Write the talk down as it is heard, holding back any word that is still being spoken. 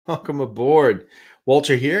Welcome aboard.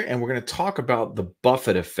 Walter here, and we're going to talk about the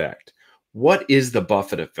Buffett effect. What is the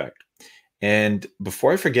Buffett effect? And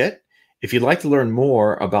before I forget, if you'd like to learn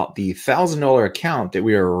more about the $1,000 account that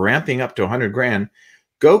we are ramping up to 100 grand,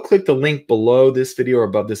 go click the link below this video or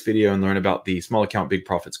above this video and learn about the Small Account Big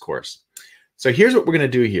Profits course. So here's what we're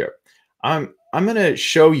going to do here. I'm going to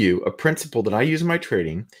show you a principle that I use in my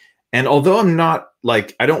trading. And although I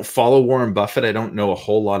don't follow Warren Buffett, I don't know a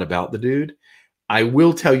whole lot about the dude. I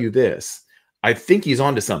will tell you this. I think he's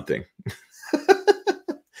onto something.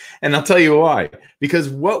 And I'll tell you why. Because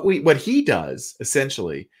what he does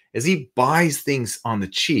essentially is he buys things on the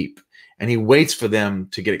cheap and he waits for them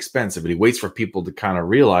to get expensive, but he waits for people to kind of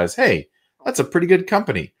realize, hey, that's a pretty good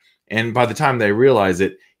company. And by the time they realize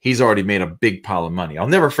it, he's already made a big pile of money. I'll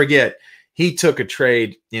never forget, he took a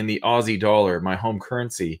trade in the Aussie dollar, my home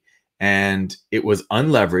currency, and it was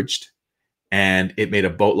unleveraged and it made a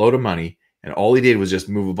boatload of money. And all he did was just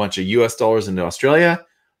move a bunch of US dollars into Australia,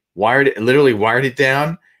 literally wired it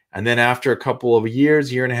down. And then after a couple of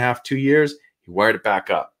years, year and a half, 2 years, he wired it back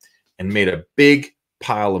up and made a big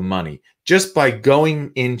pile of money just by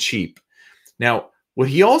going in cheap. Now, what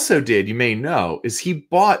he also did, you may know, is he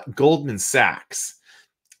bought Goldman Sachs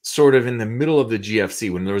sort of in the middle of the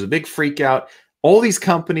GFC when there was a big freak out. All these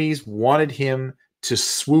companies wanted him to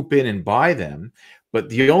swoop in and buy them. But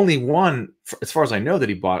the only one, as far as I know, that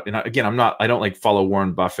he bought, and again, I don't follow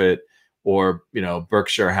Warren Buffett or,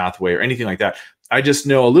 Berkshire Hathaway or anything like that. I just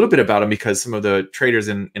know a little bit about him because some of the traders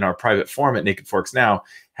in our private forum at Naked Forex Now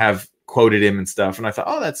have quoted him and stuff. And I thought,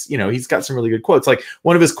 oh, that's, he's got some really good quotes. Like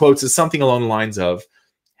one of his quotes is something along the lines of,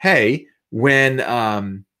 hey, when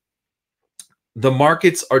the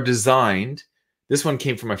markets are designed, this one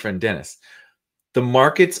came from my friend Dennis. The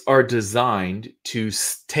markets are designed to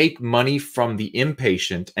take money from the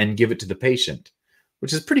impatient and give it to the patient,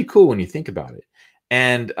 which is pretty cool when you think about it.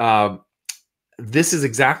 And this is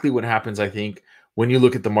exactly what happens, I think, when you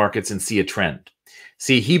look at the markets and see a trend.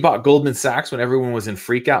 See, he bought Goldman Sachs when everyone was in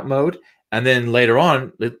freakout mode. And then later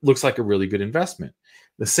on, it looks like a really good investment.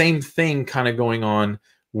 The same thing kind of going on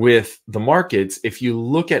with the markets. If you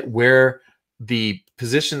look at where the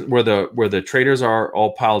position, where the traders are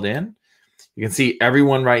all piled in, you can see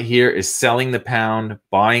everyone right here is selling the pound,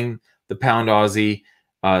 buying the pound Aussie,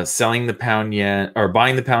 selling the pound yen, or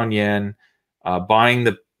buying the pound yen, buying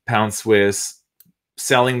the pound Swiss,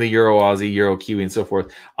 selling the euro Aussie, euro Kiwi, and so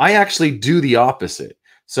forth. I actually do the opposite.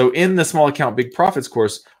 So in the Small Account Big Profits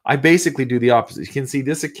course, I basically do the opposite. You can see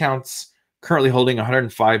this account's currently holding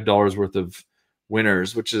 $105 worth of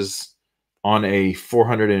winners, which is on a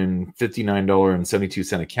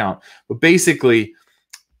 $459.72 account. But basically,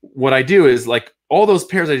 what I do is like all those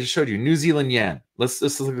pairs I just showed you, New Zealand yen. Let's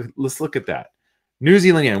look at that. New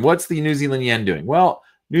Zealand yen. What's the New Zealand yen doing? Well,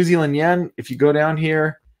 New Zealand yen, if you go down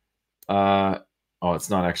here, oh, it's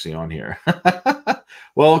not actually on here.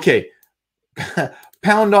 Well, okay.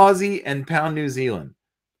 Pound Aussie and pound New Zealand.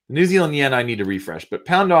 New Zealand yen, I need to refresh. But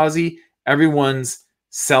pound Aussie, everyone's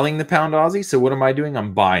selling the pound Aussie. So what am I doing?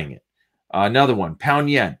 I'm buying it. Another one, pound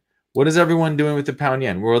yen. What is everyone doing with the pound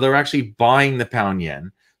yen? Well, they're actually buying the pound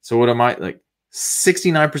yen. So what am I, like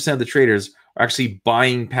 69% of the traders are actually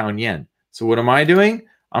buying pound yen. So what am I doing?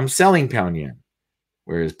 I'm selling pound yen.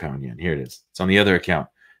 Where is pound yen? Here it is. It's on the other account.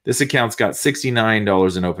 This account's got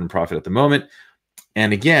 $69 in open profit at the moment.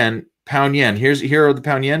 And again, pound yen. Here are the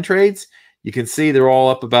pound yen trades. You can see they're all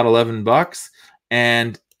up about 11 bucks.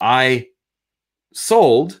 And I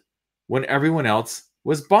sold when everyone else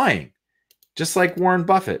was buying, just like Warren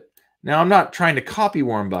Buffett. Now, I'm not trying to copy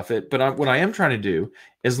Warren Buffett, but what I am trying to do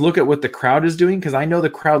is look at what the crowd is doing, because I know the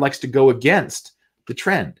crowd likes to go against the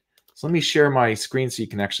trend. So let me share my screen so you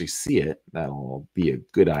can actually see it. That'll be a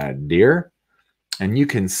good idea. And you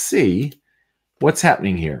can see what's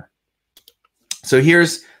happening here. So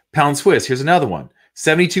here's pound Swiss. Here's another one.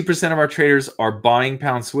 72% of our traders are buying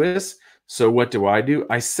pound Swiss. So what do?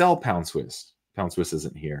 I sell pound Swiss. Pound Swiss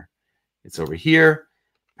isn't here. It's over here.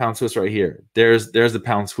 Pound Swiss right here. There's the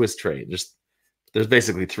pound Swiss trade. There's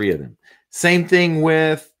basically 3 of them. Same thing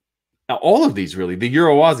with all of these, really. The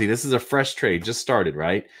Euro Aussie. This is a fresh trade, just started,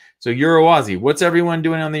 right? So Euro Aussie. What's everyone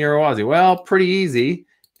doing on the Euro Aussie? Well, pretty easy.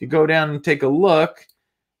 If you go down and take a look,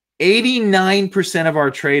 89% of our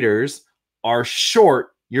traders are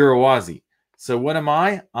short Euro Aussie. So what am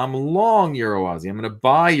I? I'm long Euro Aussie. I'm going to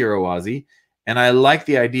buy Euro Aussie, and I like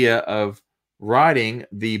the idea of riding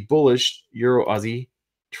the bullish Euro Aussie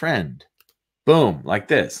trend. Boom, like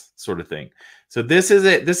this sort of thing. So this is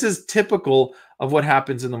it. This is typical of what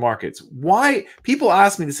happens in the markets. Why? People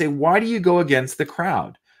ask me to say, why do you go against the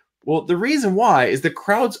crowd? Well, the reason why is the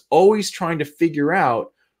crowd's always trying to figure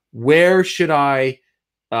out, where should I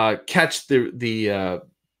catch the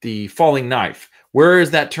falling knife. Where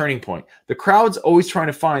is that turning point? The crowd's always trying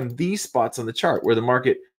to find these spots on the chart where the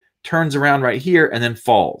market turns around right here and then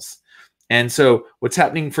falls. And so what's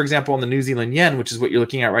happening, for example, on the New Zealand yen, which is what you're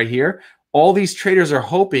looking at right here, all these traders are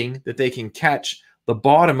hoping that they can catch the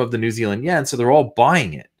bottom of the New Zealand yen, so they're all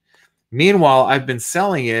buying it. Meanwhile, I've been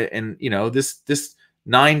selling it, and this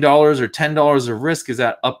 $9 or $10 of risk is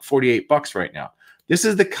at up 48 bucks right now. This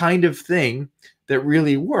is the kind of thing that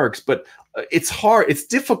really works, but it's hard. It's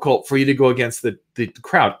difficult for you to go against the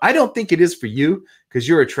crowd. I don't think it is for you because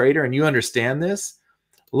you're a trader and you understand this.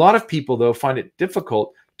 A lot of people, though, find it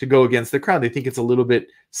difficult to go against the crowd. They think it's a little bit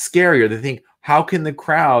scarier. They think, how can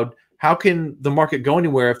the market go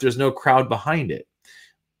anywhere if there's no crowd behind it?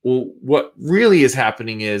 Well, what really is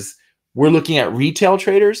happening is we're looking at retail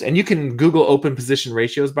traders, and you can Google open position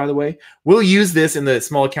ratios, by the way. We'll use this in the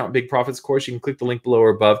Small Account Big Profits course. You can click the link below or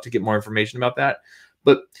above to get more information about that.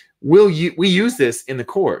 But we use this in the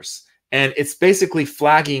course, and it's basically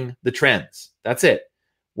flagging the trends. That's it.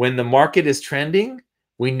 When the market is trending,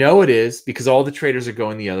 we know it is because all the traders are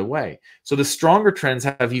going the other way. So the stronger trends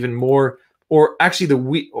have even more, or actually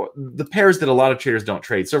the pairs that a lot of traders don't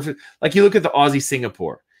trade. So like you look at the Aussie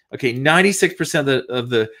Singapore, okay, 96% of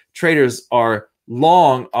the traders are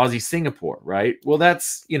long Aussie Singapore, right? Well,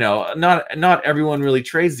 that's, not everyone really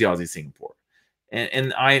trades the Aussie Singapore.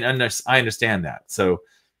 And I understand that. So,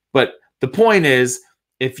 but the point is,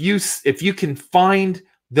 if you can find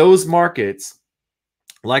those markets,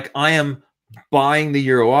 like I am buying the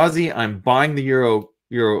Euro Aussie, I'm buying the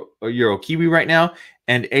Euro Kiwi right now,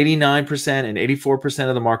 and 89% and 84%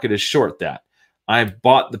 of the market is short that. I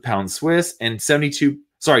bought the pound Swiss and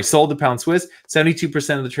sold the pound Swiss.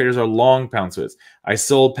 72% of the traders are long pound Swiss. I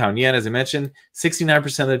sold pound yen, as I mentioned.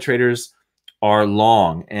 69% of the traders are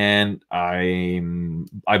long, and I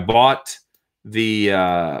bought the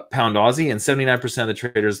pound Aussie, and 79% of the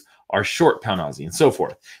traders are short pound Aussie, and so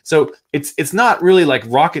forth. So it's not really like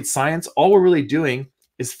rocket science. All we're really doing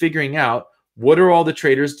is figuring out what are all the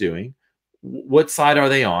traders doing, what side are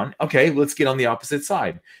they on. Okay, let's get on the opposite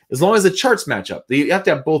side. As long as the charts match up, you have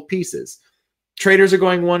to have both pieces. Traders are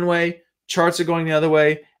going one way, charts are going the other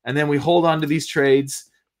way, and then we hold on to these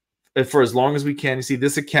trades for as long as we can. You see,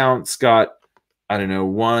 this account's got, I don't know,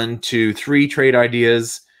 1, 2, 3 trade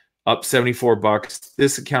ideas, up 74 bucks.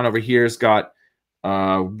 This account over here has got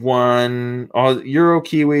one Euro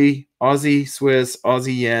Kiwi, Aussie Swiss,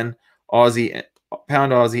 Aussie yen, Aussie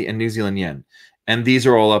pound Aussie, and New Zealand yen. And these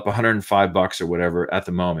are all up 105 bucks or whatever at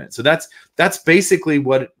the moment. So that's basically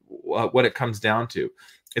what it comes down to.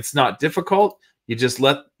 It's not difficult. You just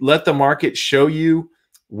let the market show you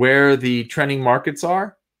where the trending markets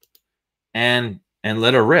are, and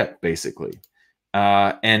let her rip, basically.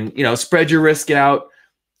 And spread your risk out.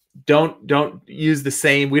 Don't use the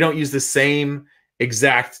same. We don't use the same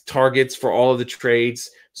exact targets for all of the trades,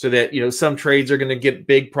 so that some trades are going to get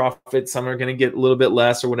big profits, some are going to get a little bit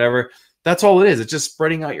less or whatever. That's all it is. It's just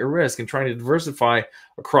spreading out your risk and trying to diversify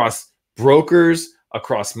across brokers,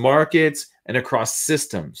 across markets, and across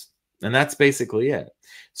systems. And that's basically it.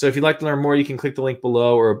 So if you'd like to learn more, you can click the link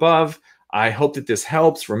below or above. I hope that this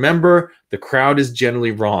helps. Remember, the crowd is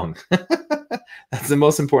generally wrong. That's the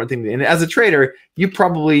most important thing. And as a trader, you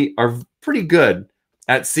probably are pretty good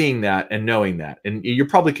at seeing that and knowing that. And you're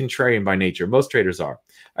probably contrarian by nature. Most traders are.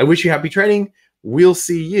 I wish you happy trading. We'll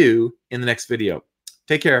see you in the next video.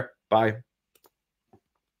 Take care. Bye.